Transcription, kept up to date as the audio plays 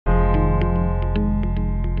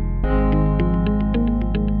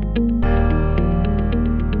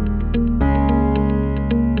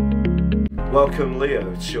Welcome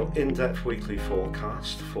Leo to your in-depth weekly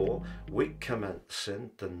forecast for week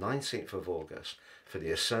commencing the 19th of August for the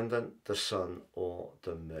Ascendant, the Sun or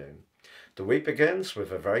the Moon. The week begins with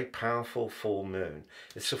a very powerful full moon.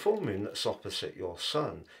 It's a full moon that's opposite your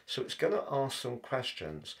Sun, so it's going to ask some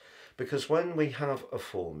questions, because when we have a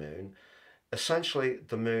full moon, essentially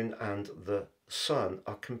the moon and the Sun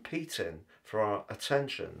are competing for our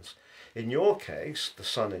attentions. In your case, the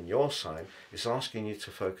Sun in your sign is asking you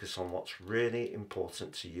to focus on what's really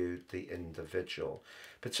important to you, the individual,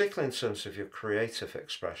 particularly in terms of your creative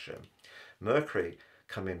expression. Mercury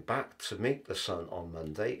coming back to meet the Sun on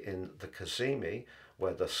Monday in the Cazimi,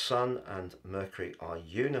 where the Sun and Mercury are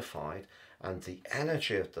unified, and the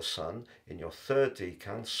energy of the Sun in your third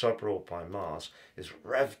decan, sub-ruled by Mars, is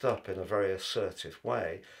revved up in a very assertive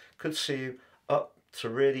way, could see you up to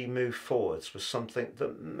really move forwards with something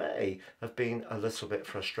that may have been a little bit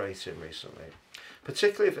frustrating recently,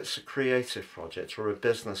 particularly if it's a creative project or a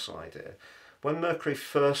business idea. When Mercury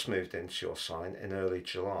first moved into your sign in early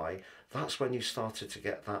July, that's when you started to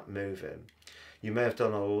get that moving. You may have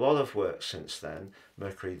done a lot of work since then.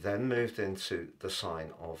 Mercury then moved into the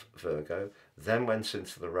sign of Virgo, then went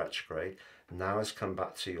into the retrograde, now has come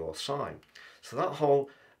back to your sign. So that whole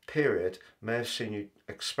period may have seen you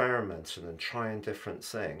experimenting and trying different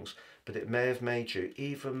things, but it may have made you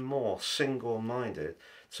even more single-minded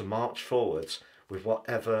to march forwards with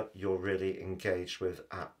whatever you're really engaged with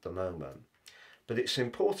at the moment. But it's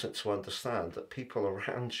important to understand that people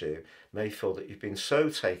around you may feel that you've been so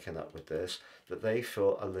taken up with this that they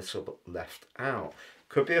feel a little bit left out.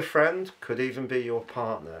 Could be a friend, could even be your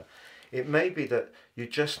partner. It may be that you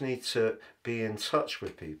just need to be in touch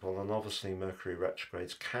with people, and obviously Mercury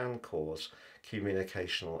retrogrades can cause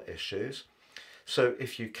communicational issues. So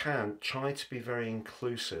if you can, try to be very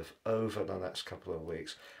inclusive over the next couple of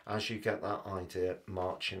weeks as you get that idea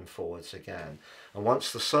marching forwards again. And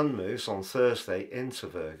once the Sun moves on Thursday into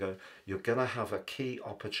Virgo, you're going to have a key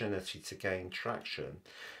opportunity to gain traction.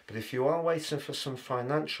 But if you are waiting for some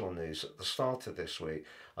financial news at the start of this week,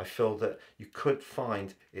 I feel that you could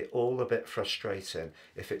find it all a bit frustrating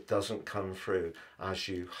if it doesn't come through as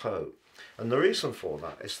you hope. And the reason for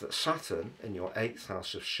that is that Saturn in your 8th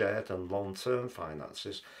house of shared and long-term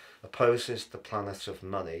finances opposes the planet of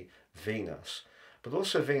money, Venus. But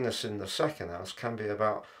also Venus in the 2nd house can be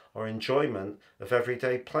about our enjoyment of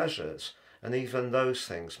everyday pleasures, and even those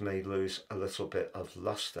things may lose a little bit of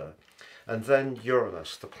luster. And then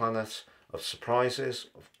Uranus, the planet of surprises,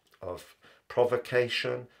 of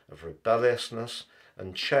provocation, of rebelliousness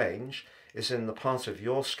and change, is in the part of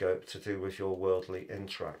your scope to do with your worldly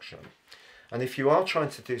interaction. And if you are trying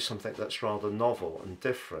to do something that's rather novel and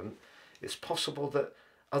different, it's possible that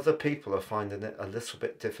other people are finding it a little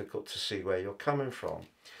bit difficult to see where you're coming from.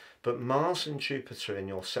 But Mars and Jupiter in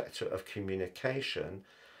your sector of communication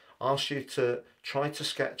ask you to try to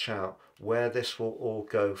sketch out where this will all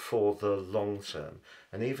go for the long term.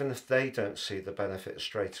 And even if they don't see the benefit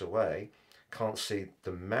straight away, can't see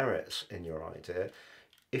the merits in your idea,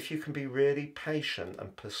 if you can be really patient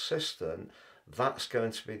and persistent, that's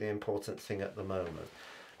going to be the important thing at the moment.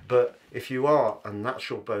 But if you are a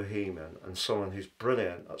natural bohemian and someone who's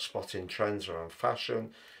brilliant at spotting trends around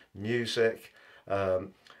fashion, music,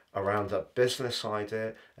 around a business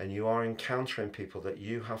idea, and you are encountering people that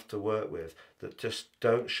you have to work with that just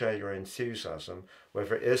don't share your enthusiasm,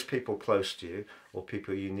 whether it is people close to you or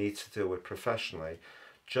people you need to deal with professionally,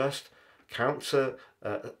 just count to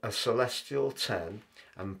a celestial 10,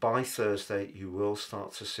 and by Thursday you will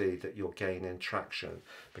start to see that you're gaining traction,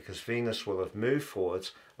 because Venus will have moved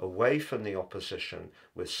forwards away from the opposition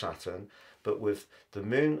with Saturn. But with the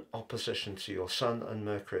Moon opposition to your Sun and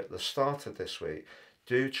Mercury at the start of this week,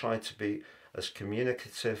 do try to be as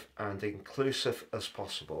communicative and inclusive as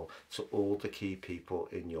possible to all the key people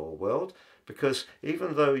in your world, because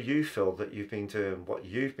even though you feel that you've been doing what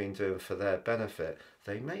you've been doing for their benefit,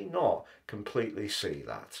 they may not completely see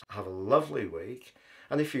that. Have a lovely week,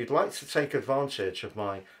 and if you'd like to take advantage of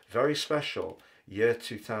my very special year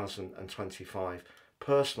 2025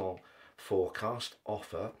 personal forecast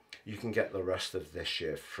offer, you can get the rest of this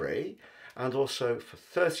year free, and also for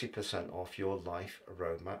 30% off your life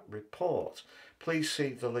roadmap report. Please see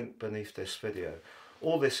the link beneath this video.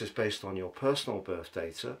 All this is based on your personal birth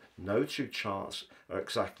data. No two charts are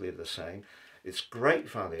exactly the same. It's great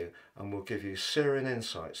value and will give you searing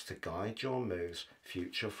insights to guide your moves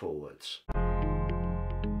future forwards.